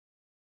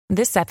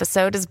This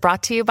episode is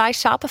brought to you by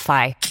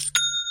Shopify.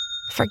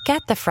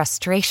 Forget the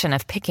frustration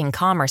of picking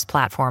commerce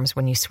platforms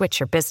when you switch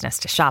your business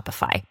to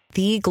Shopify,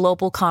 the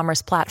global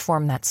commerce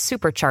platform that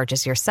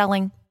supercharges your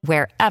selling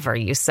wherever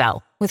you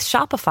sell. With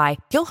Shopify,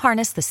 you'll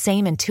harness the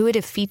same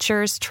intuitive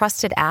features,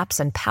 trusted apps,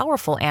 and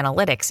powerful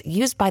analytics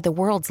used by the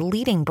world's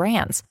leading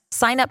brands.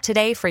 Sign up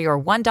today for your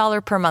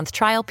 $1 per month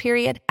trial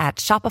period at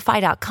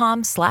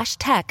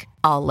shopify.com/tech,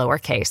 all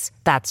lowercase.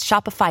 That's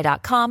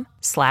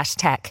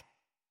shopify.com/tech.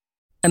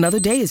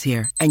 Another day is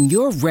here, and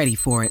you're ready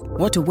for it.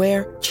 What to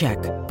wear? Check.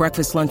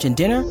 Breakfast, lunch, and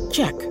dinner?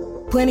 Check.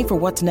 Planning for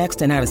what's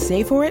next and how to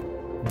save for it?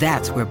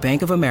 That's where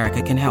Bank of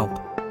America can help.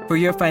 For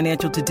your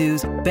financial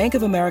to-dos, Bank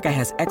of America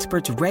has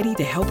experts ready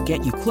to help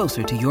get you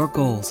closer to your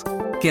goals.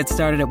 Get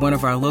started at one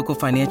of our local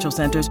financial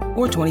centers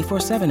or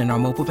 24/7 in our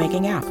mobile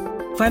banking app.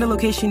 Find a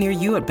location near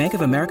you at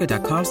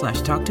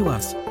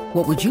bankofamerica.com/talktous.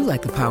 What would you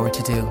like the power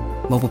to do?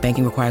 Mobile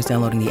banking requires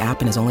downloading the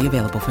app and is only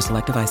available for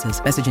select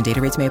devices. Message and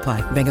data rates may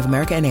apply. Bank of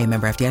America N.A.,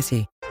 member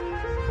FDIC.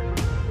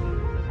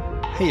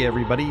 Hey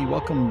everybody,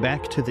 welcome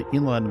back to the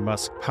Elon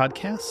Musk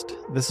Podcast.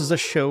 This is a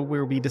show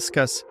where we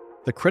discuss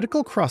the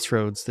critical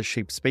crossroads that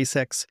shape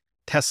SpaceX,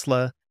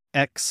 Tesla,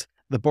 X,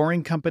 The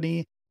Boring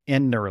Company,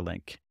 and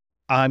Neuralink.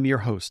 I'm your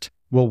host,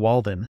 Will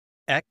Walden.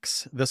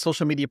 X, the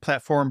social media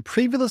platform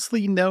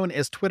previously known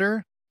as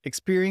Twitter,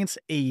 experienced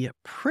a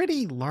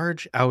pretty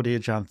large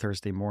outage on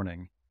Thursday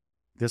morning.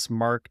 This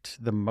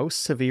marked the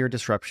most severe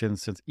disruption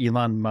since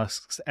Elon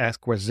Musk's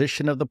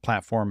acquisition of the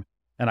platform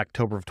in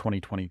October of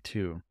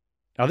 2022.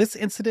 Now, this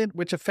incident,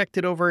 which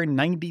affected over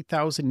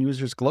 90,000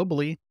 users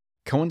globally,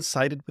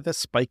 coincided with a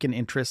spike in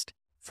interest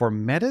for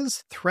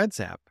Meta's Threads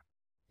app.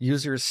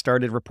 Users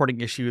started reporting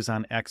issues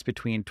on X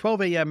between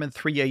 12 a.m. and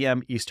 3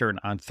 a.m. Eastern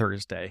on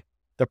Thursday.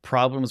 The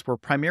problems were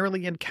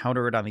primarily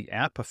encountered on the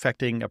app,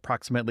 affecting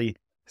approximately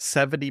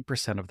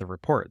 70% of the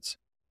reports.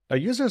 Now,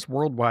 users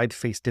worldwide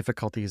faced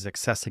difficulties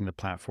accessing the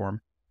platform,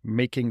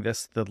 making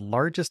this the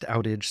largest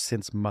outage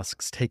since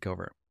Musk's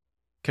takeover.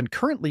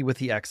 Concurrently with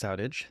the X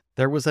outage,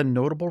 there was a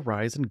notable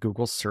rise in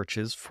Google's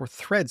searches for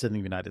Threads in the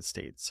United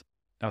States.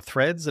 Now,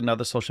 Threads,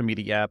 another social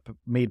media app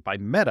made by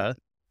Meta,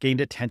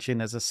 gained attention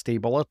as a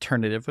stable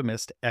alternative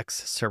amidst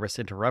X service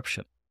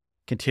interruption,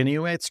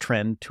 continuing its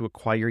trend to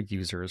acquire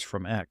users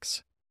from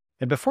X.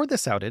 And before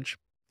this outage,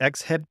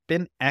 X had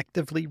been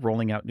actively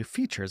rolling out new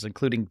features,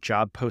 including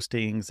job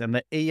postings and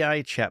the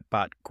AI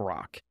chatbot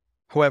Grok.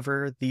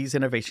 However, these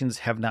innovations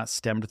have not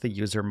stemmed the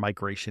user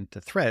migration to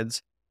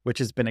Threads, which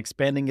has been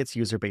expanding its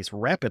user base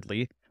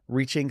rapidly,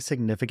 reaching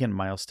significant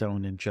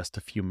milestone in just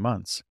a few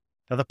months.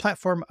 Now, the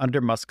platform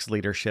under Musk's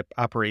leadership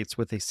operates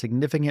with a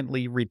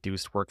significantly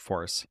reduced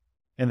workforce,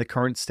 and the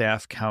current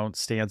staff count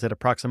stands at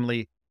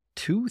approximately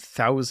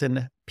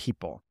 2,000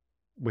 people,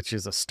 which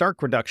is a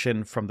stark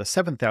reduction from the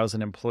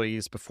 7,000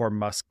 employees before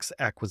Musk's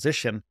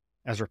acquisition,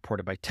 as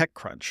reported by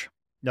TechCrunch.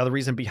 Now, the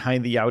reason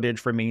behind the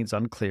outage remains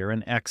unclear,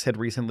 and X had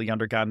recently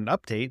undergone an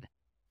update,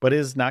 but it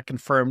is not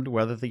confirmed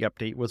whether the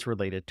update was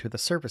related to the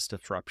service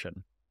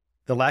disruption.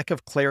 The lack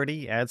of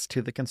clarity adds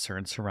to the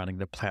concern surrounding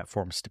the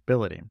platform's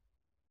stability.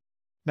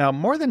 Now,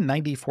 more than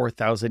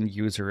 94,000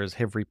 users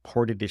have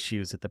reported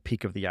issues at the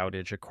peak of the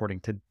outage, according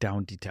to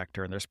Down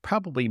Detector, and there's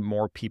probably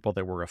more people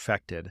that were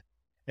affected.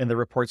 And the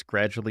reports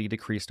gradually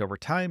decreased over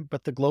time,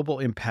 but the global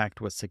impact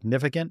was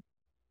significant,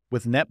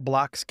 with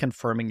NetBlocks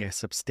confirming a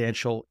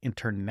substantial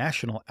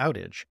international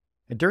outage.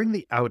 And during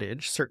the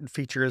outage, certain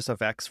features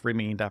of X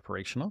remained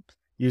operational.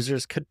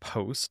 Users could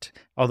post,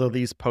 although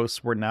these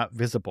posts were not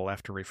visible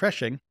after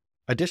refreshing.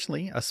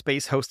 Additionally, a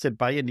space hosted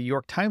by a New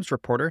York Times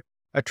reporter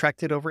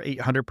attracted over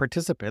 800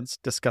 participants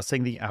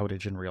discussing the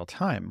outage in real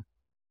time.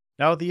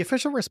 Now, the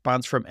official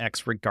response from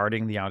X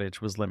regarding the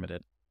outage was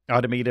limited.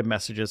 Automated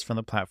messages from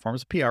the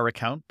platform's PR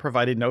account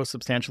provided no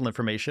substantial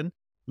information,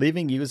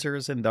 leaving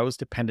users and those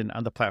dependent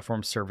on the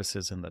platform's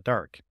services in the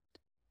dark.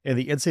 And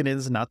the incident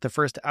is not the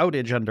first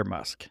outage under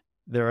Musk.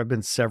 There have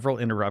been several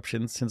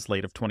interruptions since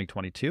late of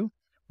 2022,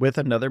 with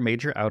another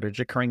major outage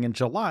occurring in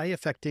July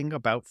affecting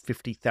about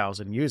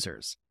 50,000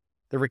 users.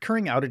 The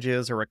recurring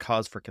outages are a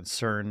cause for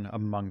concern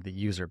among the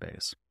user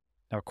base.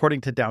 Now,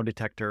 according to Down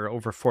Detector,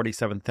 over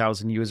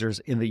 47,000 users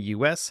in the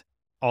US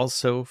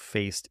also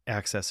faced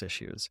access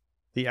issues.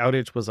 The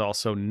outage was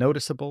also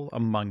noticeable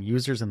among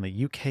users in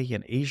the UK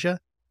and Asia,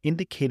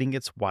 indicating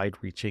its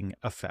wide-reaching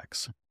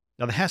effects.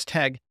 Now, the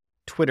hashtag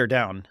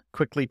 #TwitterDown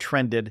quickly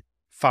trended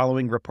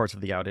following reports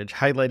of the outage,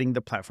 highlighting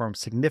the platform's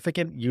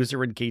significant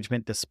user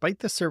engagement despite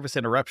the service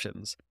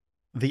interruptions.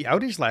 The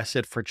outage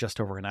lasted for just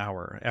over an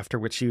hour, after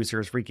which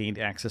users regained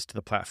access to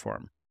the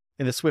platform.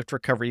 And the swift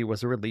recovery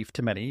was a relief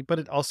to many, but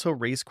it also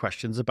raised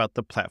questions about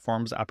the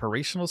platform's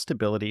operational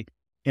stability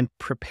and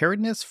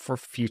preparedness for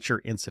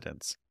future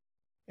incidents.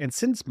 And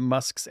since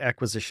Musk's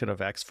acquisition of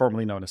X,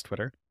 formerly known as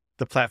Twitter,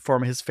 the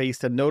platform has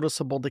faced a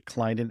noticeable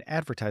decline in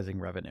advertising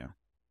revenue.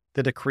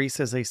 The decrease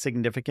is a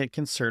significant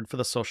concern for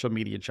the social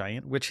media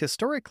giant, which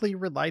historically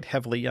relied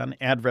heavily on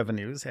ad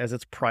revenues as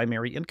its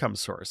primary income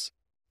source.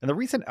 And the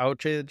recent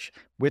outage,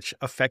 which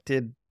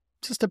affected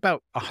just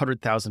about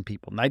 100,000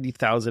 people,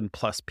 90,000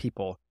 plus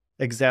people,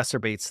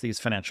 exacerbates these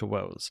financial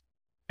woes.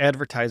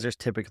 Advertisers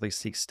typically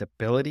seek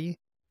stability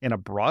and a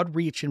broad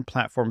reach in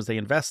platforms they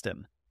invest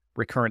in.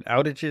 Recurrent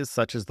outages,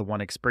 such as the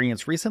one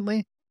experienced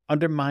recently,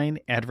 undermine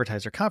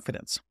advertiser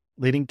confidence,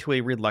 leading to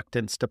a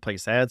reluctance to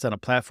place ads on a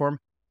platform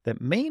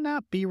that may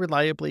not be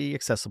reliably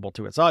accessible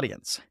to its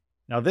audience.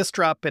 Now, this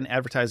drop in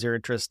advertiser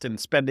interest and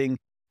spending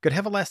could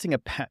have a lasting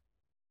impact.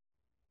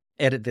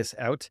 Edit this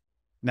out.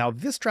 Now,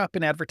 this drop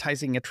in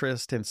advertising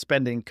interest and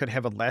spending could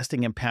have a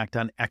lasting impact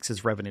on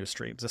X's revenue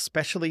streams,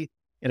 especially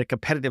in a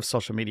competitive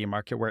social media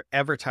market where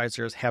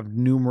advertisers have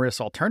numerous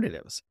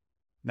alternatives.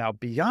 Now,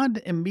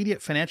 beyond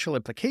immediate financial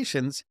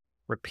implications,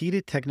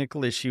 repeated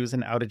technical issues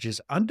and outages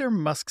under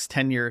Musk's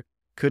tenure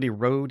could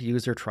erode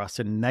user trust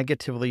and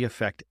negatively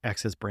affect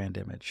X's brand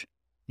image.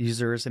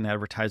 Users and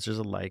advertisers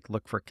alike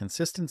look for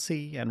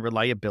consistency and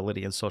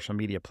reliability in social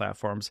media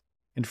platforms,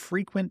 and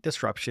frequent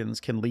disruptions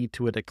can lead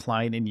to a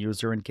decline in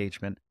user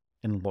engagement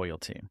and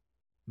loyalty.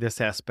 This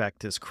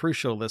aspect is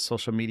crucial as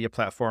social media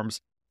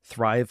platforms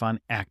thrive on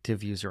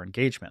active user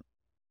engagement.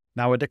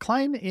 Now, a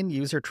decline in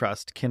user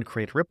trust can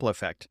create a ripple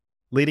effect,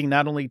 leading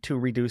not only to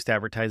reduced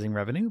advertising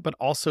revenue, but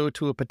also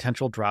to a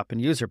potential drop in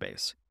user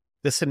base.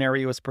 This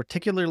scenario is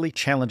particularly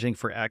challenging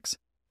for X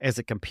as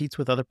it competes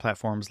with other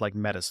platforms like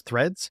Meta's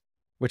Threads,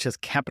 which has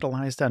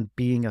capitalized on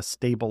being a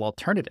stable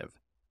alternative.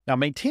 Now,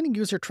 maintaining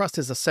user trust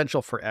is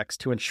essential for X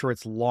to ensure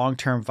its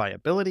long-term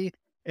viability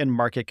and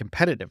market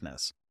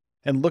competitiveness.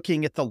 And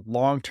looking at the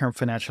long-term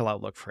financial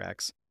outlook for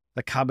X,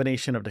 the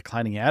combination of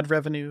declining ad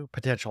revenue,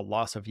 potential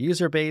loss of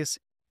user base,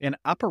 and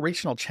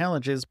operational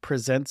challenges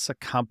presents a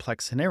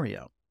complex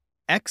scenario.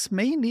 X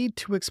may need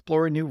to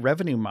explore new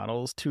revenue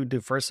models to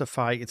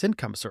diversify its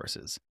income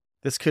sources.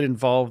 This could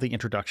involve the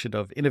introduction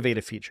of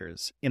innovative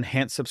features,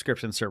 enhanced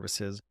subscription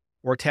services,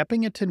 or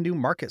tapping into new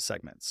market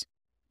segments.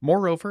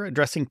 Moreover,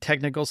 addressing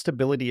technical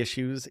stability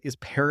issues is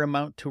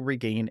paramount to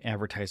regain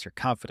advertiser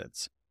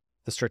confidence.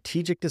 The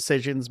strategic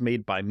decisions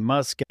made by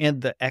Musk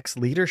and the X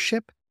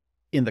leadership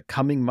in the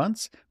coming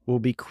months will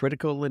be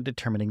critical in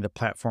determining the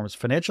platform's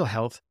financial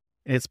health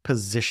and its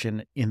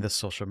position in the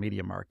social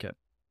media market.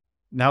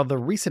 Now, the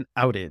recent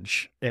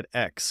outage at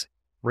X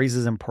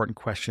raises important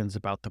questions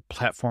about the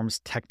platform's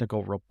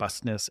technical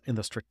robustness and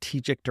the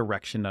strategic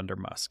direction under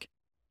Musk.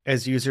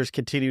 As users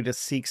continue to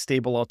seek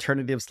stable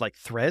alternatives like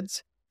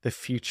Threads, the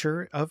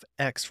future of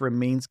X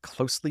remains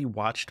closely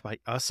watched by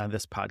us on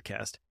this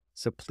podcast,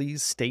 so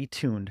please stay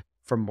tuned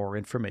for more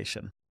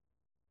information.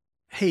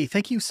 Hey,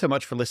 thank you so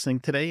much for listening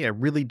today. I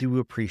really do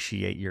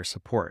appreciate your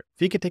support.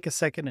 If you could take a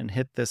second and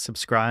hit the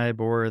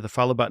subscribe or the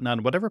follow button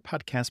on whatever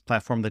podcast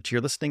platform that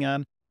you're listening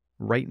on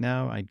right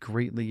now, I'd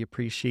greatly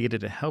appreciate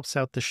it. It helps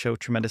out the show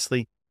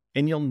tremendously,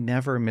 and you'll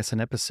never miss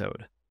an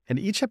episode. And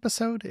each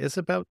episode is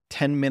about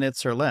 10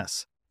 minutes or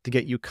less to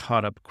get you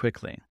caught up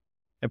quickly.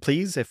 And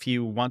please, if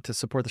you want to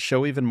support the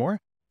show even more,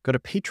 go to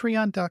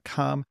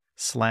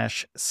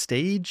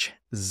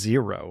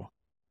patreon.com/stage0.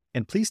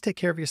 And please take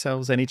care of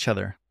yourselves and each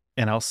other,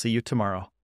 and I'll see you tomorrow.